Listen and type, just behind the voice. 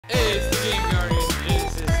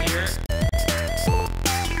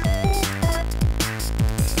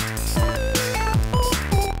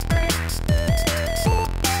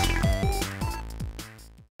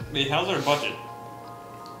Wait, how's our budget?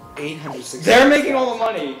 860. They're making all the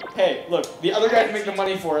money. Hey, look, the other guys make the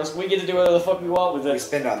money for us. We get to do whatever the fuck we want with it. We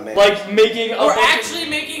spend on the Like making a We're actually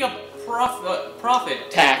making a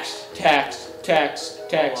profit. Tax.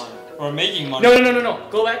 We're making money. No.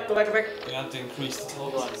 Go back. We have to increase the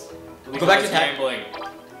Hold on. Go back to gambling.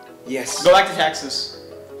 Yes. Go back to taxes.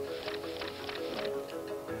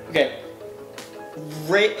 Okay.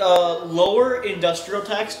 Lower industrial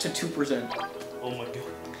tax to 2%. Oh my god.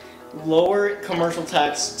 Lower commercial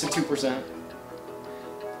tax to 2%.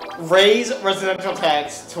 Raise residential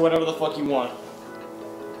tax to whatever the fuck you want.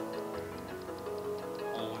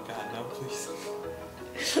 Oh my god, no, please.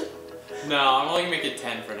 No, I'm only gonna make it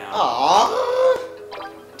 10 for now.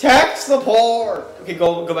 Aww. Tax the poor. Okay,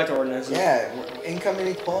 go back to ordinances. Yeah, income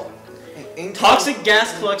inequality. Toxic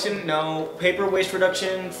gas collection, no. Paper waste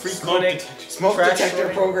reduction, free clinic, Smoke trash detector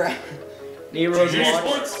sorting, program. Nero Junior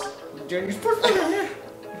watch. sports. Junior sports program, yeah.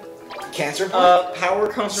 Cancer program. Power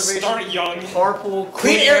conservation. Start young. Carpool.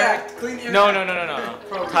 Clean Air Act. Clean Air No.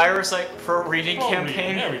 Program. Tire site pro reading Oh,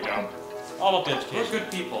 campaign. there we go. All about the We're education.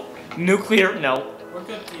 good people. Nuclear, no. We're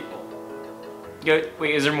good people.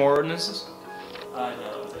 Wait, is there more ordinances?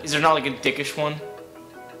 No. Is there not like a dickish one?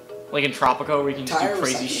 Like in Tropico where you can just Tire do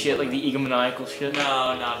crazy recycling shit, like the egomaniacal shit?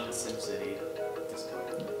 No, not in SimCity. At this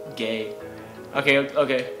point. Gay. Okay,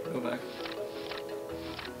 go back.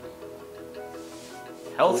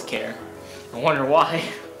 Healthcare. I wonder why.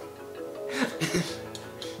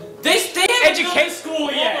 They haven't built a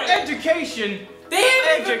school yet. Education. They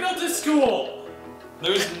haven't even built a school.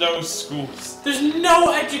 There's no schools. There's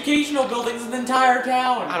no educational buildings in the entire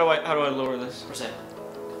town. How do I lower this? Percent.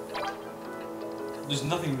 There's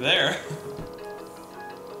nothing there.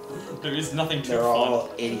 There is nothing to They're fund. all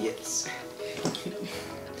idiots.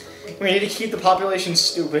 We need to keep the population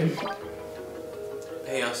stupid.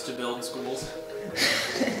 Pay us to build schools.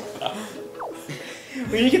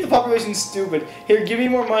 We need to get the population stupid. Here, give me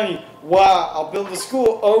more money. Wow, I'll build a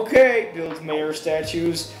school. Okay, build mayor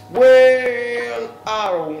statues. Well,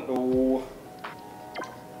 I don't know.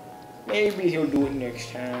 Maybe he'll do it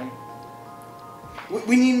next time.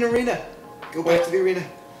 We need an arena. Go back to the arena.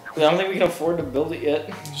 I don't think we can afford to build it yet.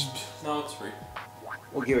 No, it's free.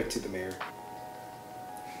 We'll give it to the mayor.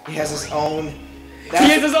 He has his own. He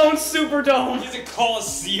has his own super dome. He's a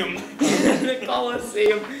coliseum. The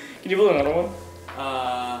Coliseum. Can you build another one?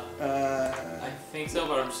 I think so,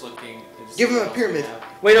 but I'm just looking. Give him a pyramid.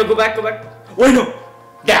 Wait, no, go back. Wait, no.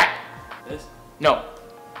 That. This? No.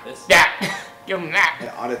 This? That. Give him that. An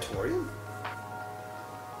auditorium?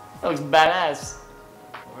 That looks badass.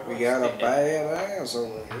 Where We do I got a stand? bad ass over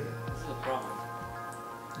here. This is a problem.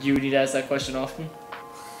 You need to ask that question often.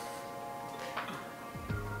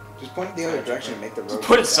 Just point it the other direction and make the road. Just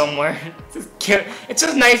put it somewhere. It's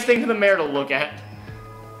just a nice thing for the mayor to look at.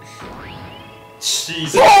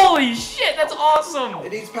 Jesus. Holy shit, that's awesome!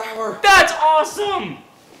 It needs power. That's awesome!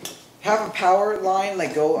 Have a power line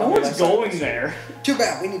like go. No on one's that side. going there. Too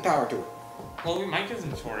bad. We need power to it. Well, we might get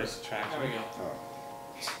some tourist attractions. There we go.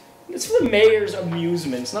 Oh. It's for the mayor's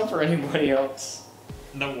amusement, it's not for anybody else.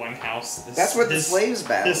 The one house. That's where the slaves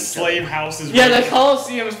battle. This slave house is. Yeah, where- the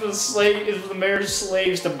Coliseum is for the mayor's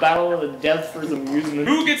slaves to battle to the death for his amusement.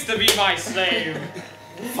 Who gets to be my slave?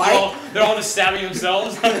 Fight. They're all just stabbing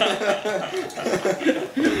themselves. Wait,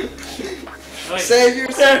 Save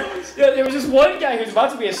yourself. Yeah, there was this one guy who was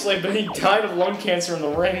about to be a slave, but he died of lung cancer in the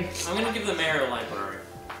ring. I'm gonna give the mayor a library.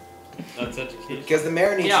 That's education. Because the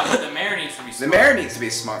mayor needs. Yeah, but the mayor needs to be The smart. mayor needs to be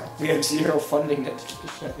smart. We have zero funding to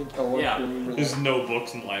education. I think I want Yeah. to remember There's that. no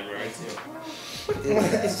books in libraries.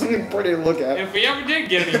 It's something pretty to look at. If we ever did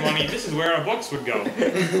get any money, this is where our books would go.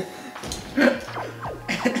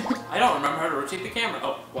 I don't remember how to rotate the camera.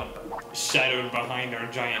 Oh, one. Shadowed behind our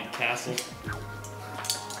giant castle.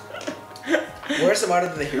 Where's some out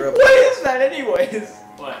of the hero? What is that anyways?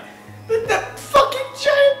 What? That fucking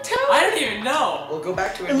giant tower! I don't even know. We'll go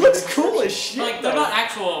back to It looks cool as shit. Like, they're though. not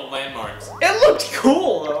actual landmarks. It looked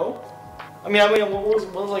cool though. I mean, what was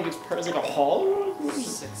like its price? Like a hall? Or what was it?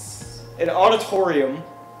 6. An auditorium.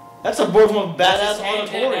 That's a both of a badass Just hand it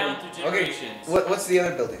auditorium. down to Okay. generations. What's the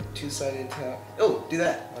other building? Two-sided tower. Oh, do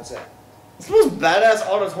that. What's that? It's the most badass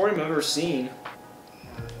auditorium I've ever seen.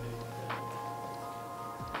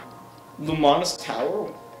 Lumanus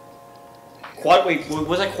Tower? Wait,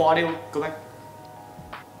 was that Quadio? Go back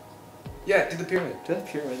Yeah, do the pyramid. to that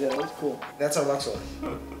pyramid, yeah, that was cool. That's our Luxor.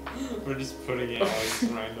 We're just putting it all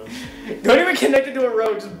random. Don't even connect it to a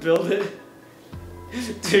road, just build it.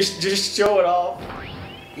 Just show it off.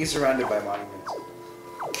 He's surrounded by monuments.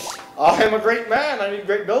 I am a great man, I need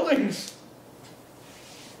great buildings.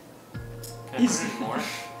 Can I put in more?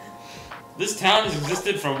 This town has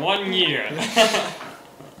existed for 1 year.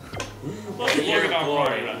 Look at how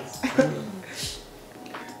glory it is.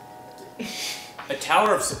 A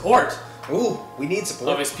tower of support Ooh, we need of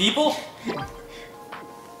support. his people.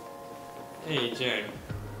 Hey, Jared.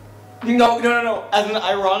 No. As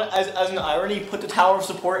an irony, put the tower of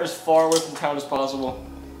support as far away from town as possible.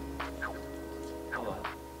 Hold on.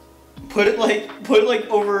 Put it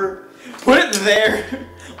over. Put it there,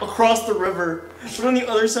 across the river. Put it on the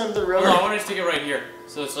other side of the river. No, I want to stick it right here.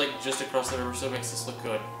 So it's like just across the river, so it makes this look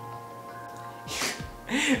good.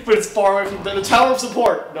 But it's far away from the tower of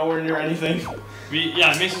support. Nowhere near anything.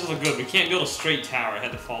 Yeah, it makes us look good. We can't build a straight tower. It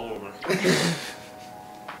had to fall over.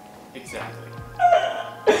 Exactly.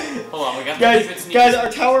 Hold on, we got guys, our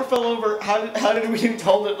tower fell over. How did we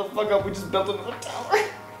hold it the fuck up? We just built another tower.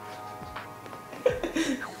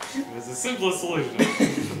 It was the simplest solution.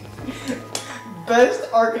 Best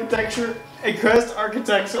architecture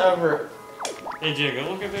ever. Hey, Jared,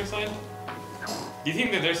 go look at their side. Do you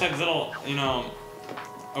think that their side's a little,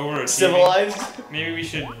 overachieving? Civilized. Maybe we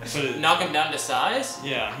should put it. knock him down to size.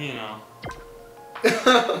 Yeah,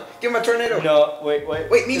 Give him a tornado. No, wait. Wait,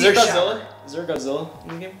 Is there meteor Godzilla? shower. Is there Godzilla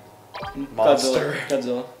in the game? Monster.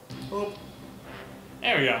 Godzilla.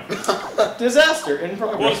 There we go. Disaster in We'll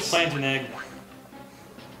just progress. plant an egg.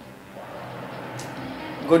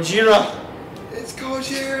 Gojira. It's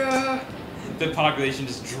Gojira. The population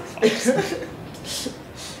just drops.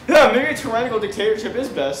 Yeah, maybe a tyrannical dictatorship is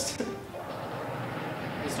best.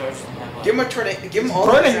 Give him a tornado. Give him all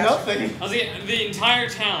the Burning disasters. nothing. The entire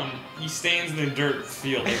town, he stands in the dirt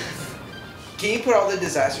field. Can you put all the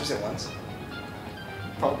disasters at once?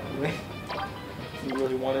 Probably. If you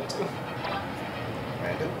really wanted to.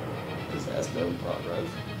 Random. Disaster in progress.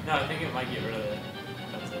 No, I think it might get rid of it.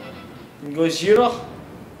 Gojira.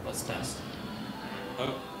 Let's test.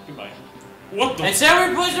 Oh, goodbye. What the? And Sam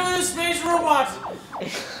replaced it with a space robot!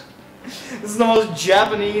 This is the most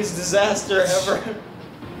Japanese disaster ever.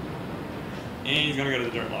 And he's gonna go to the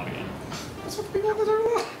dirt lot again. That's what people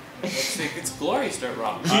do. It's glorious dirt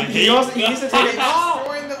rock. He needs to take it.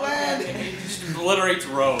 Destroying the land. It just obliterates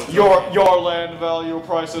roads. Your land value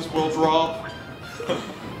prices will drop.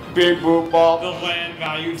 Big boop The bop. land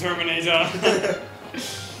value terminator.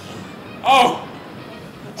 Oh!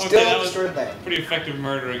 Okay, Still that was destroyed land. pretty effective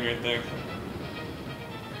murdering right there.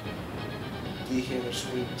 Do you hear their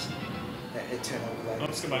screams? That eternal light.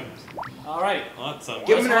 Oops, goodbye. Alright. Well, that's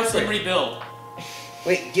Give him Let's an watch them earthquake. rebuild.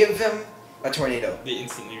 Wait, give him a tornado. They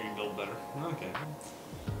instantly rebuild better. Okay.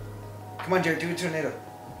 Come on, Jared, do a tornado.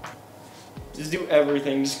 Just do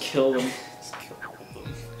everything. Just kill them. Just kill all of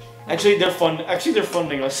them. Actually, they're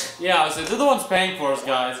funding us. Yeah, so they're the ones paying for us,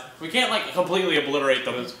 guys. We can't, like, completely obliterate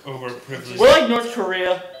them. Those overprivileged. We're like North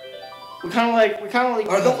Korea. We kind of like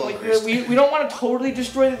Are the voters. we don't want to totally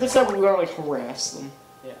destroy the stuff, but we want to like harass them.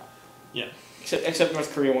 Yeah. Yeah. Except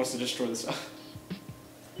North Korea wants to destroy the stuff.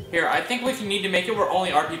 Here, I think we need to make it where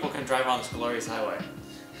only our people can drive on this glorious highway.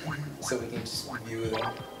 So we can just view them.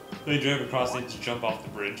 They drove across it to jump off the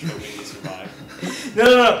bridge, hoping to survive.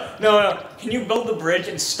 No. Can you build the bridge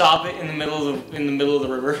and stop it in the middle of the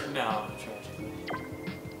river? No, tragically.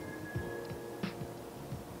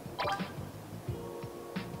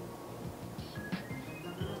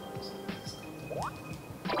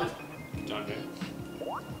 Good job, Jay.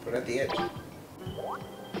 Put it at the edge.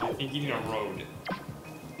 I think you need a road.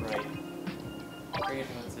 Right. Bring it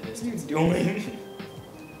towards the What are you distance. doing?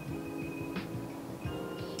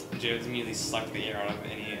 Jared's immediately sucked the air out of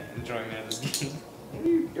any enjoyment of this game. What are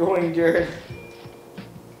you doing, Jared?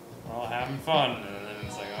 Well, having fun, and then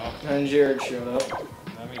it's like, oh, And Jared showed up.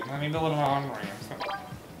 let me build my own ramp.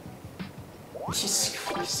 Jesus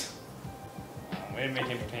Christ. Way to make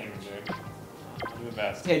entertainment, Jared. Do the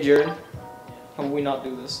best. Hey, Jared. How about we not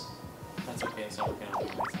do this? That's okay, so we're gonna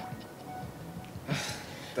do this.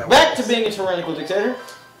 That Back to works. being a tyrannical dictator.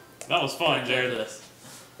 That was fun, Jared Jared. this.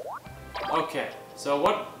 Okay, so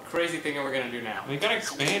what crazy thing are we gonna do now? We gotta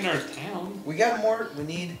expand our town. We got more. We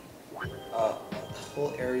need a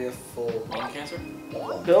whole area full Lung cancer? of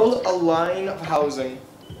lung. Build a line of housing.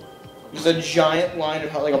 Just a giant line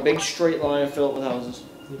of like a big straight line filled with houses.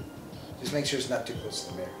 Just make sure it's not too close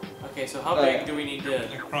to the mirror. Okay, so how Oh, big yeah. do we need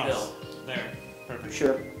to Across. build? There. Perfect.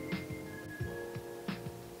 Sure.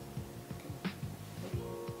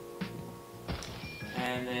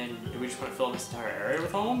 And then do we just want to fill this entire area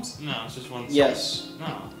with homes? No, it's just one. Yes.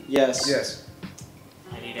 No. Yes. Yes.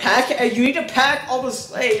 I need You need to pack all the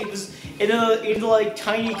slaves into like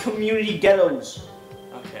tiny community ghettos.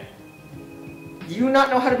 Okay. Do you not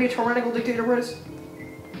know how to be a tyrannical dictator, Riz?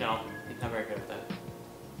 No, he's not very good at that.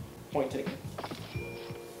 Point taken.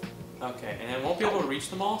 Okay, and I won't be able to reach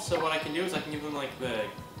them all, so what I can do is I can give them like the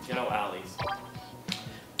ghetto alleys.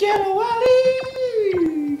 Ghetto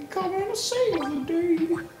alley, come and save the day.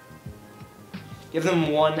 Give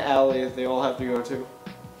them one alley that they all have to go to.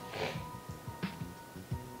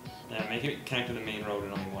 Yeah, make it connect to the main road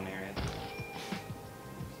in only one area.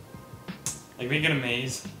 Like make it a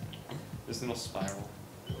maze. There's no spiral.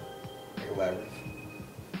 Like a labyrinth.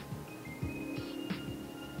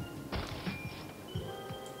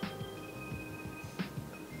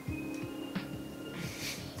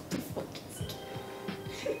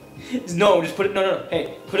 No, just put it. No.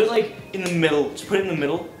 Hey, put it like in the middle. Just put it in the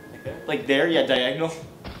middle, Okay. like there. Yeah, diagonal.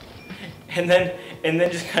 And then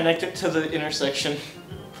just connect it to the intersection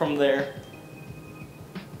from there.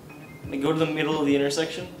 Like go to the middle of the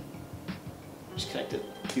intersection. Just connect it.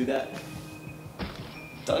 Do that.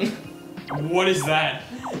 Done. What is that?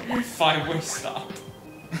 5-way stop.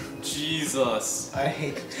 Jesus. I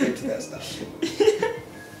hate to straight to that stuff.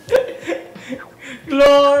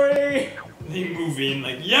 Glory. They move in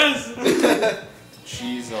like, yes!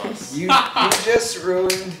 Jesus. You just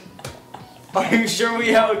ruined Are you sure we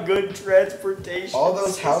have a good transportation? all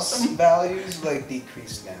those house system? values like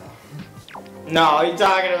decreased now. No, you're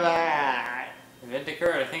talking about. Event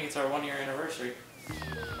occurred. I think it's our 1-year anniversary.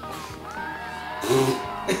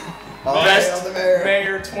 All Best hail the mayor.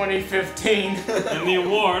 Mayor 2015. And the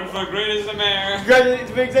award for greatest mayor. Congratulations,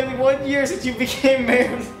 it's been exactly 1 year since you became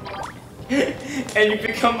mayor. And you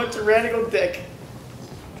become a tyrannical dick.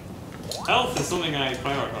 Health is something I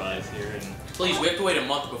prioritize here, and Please, we have to wait a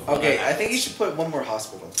month before Okay, that I think you happens. should put one more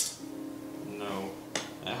hospital. no.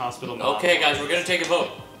 At hospital, no. Okay, guys, we're gonna take a vote.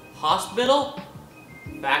 Hospital?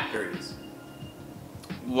 Factories.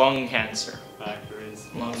 Lung cancer. Factories.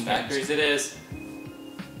 Lung Factories it is.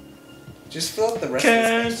 Just fill up the rest of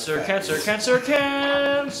the space with Cancer, factories. cancer,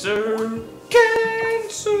 cancer,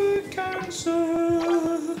 cancer, cancer,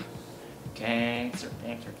 cancer,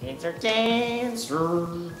 cancer, cancer,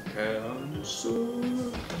 cancer,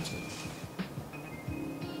 cancer.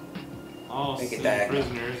 All Make it city diagonal.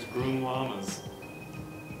 prisoners, groom llamas.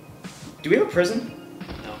 Do we have a prison?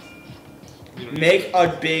 No. You don't Make need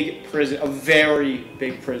a big prison, a very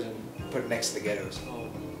big prison. Put it next to the ghettos. Oh.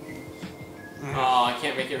 to- Oh, I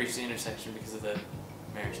can't make it reach the intersection because of the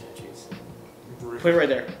mayor statues. Put it right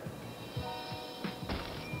there.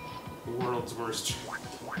 The world's worst.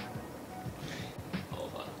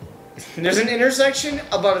 Hold on. There's an intersection,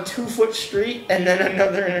 about a 2-foot street, and then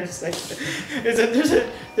another intersection. There's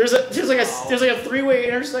like a 3-way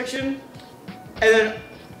intersection, and then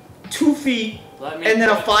 2 feet, Let me and then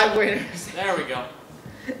a put- 5-way intersection. There we go.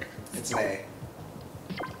 It's an A. Okay,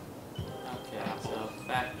 so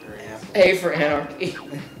factories. A for anarchy.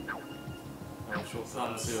 Which will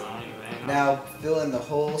come soon. Now fill in the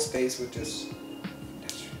whole space with just.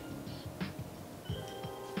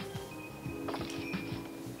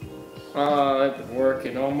 I've been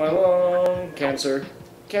working on my lung cancer,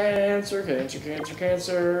 cancer, cancer, cancer,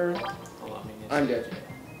 cancer. Hold on, I'm dead.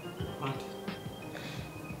 What?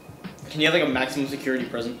 Can you have like a maximum security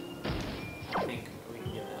prison? I think we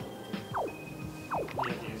can get that one.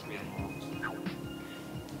 Yeah, it needs to be unlocked.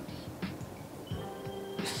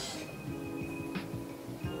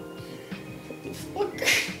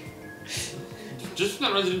 Just in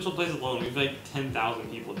that residential place alone, we have like 10,000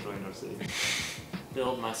 people joined our city.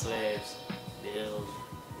 Build my slaves. Build.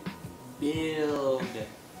 Build.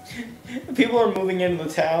 People are moving into the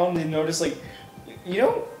town. They notice like, you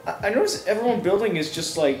know, I notice everyone building is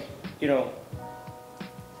just like, you know.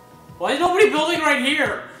 Why is nobody building right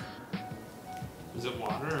here? Is it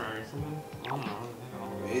water or something? I don't know.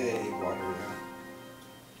 Maybe they need water.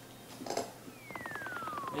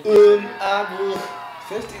 I will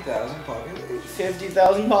 50,000 population.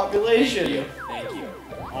 50,000 Thank population. you. Thank you.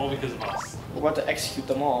 All because of us. We're about to execute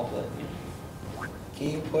them all, but you know. Can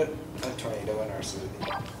you put a tornado in our city?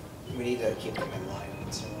 We need to keep them in line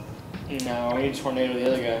and so on. No, we need tornado the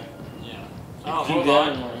other guy. Yeah. Oh, Keep hold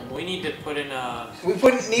that in on. mind. We need to put in a. We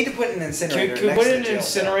need to put an incinerator Can we next put to in the an jail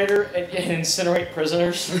cell. incinerator and incinerate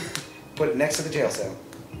prisoners Put it next to the jail cell.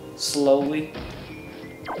 slowly?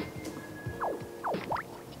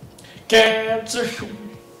 Cancer.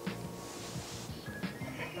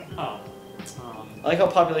 Oh. I like how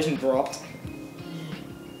population dropped.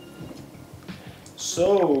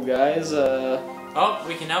 So, guys, Oh,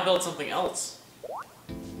 we can now build something else.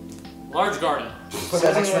 Large garden. Put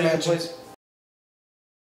that next to Something the like mansion. place-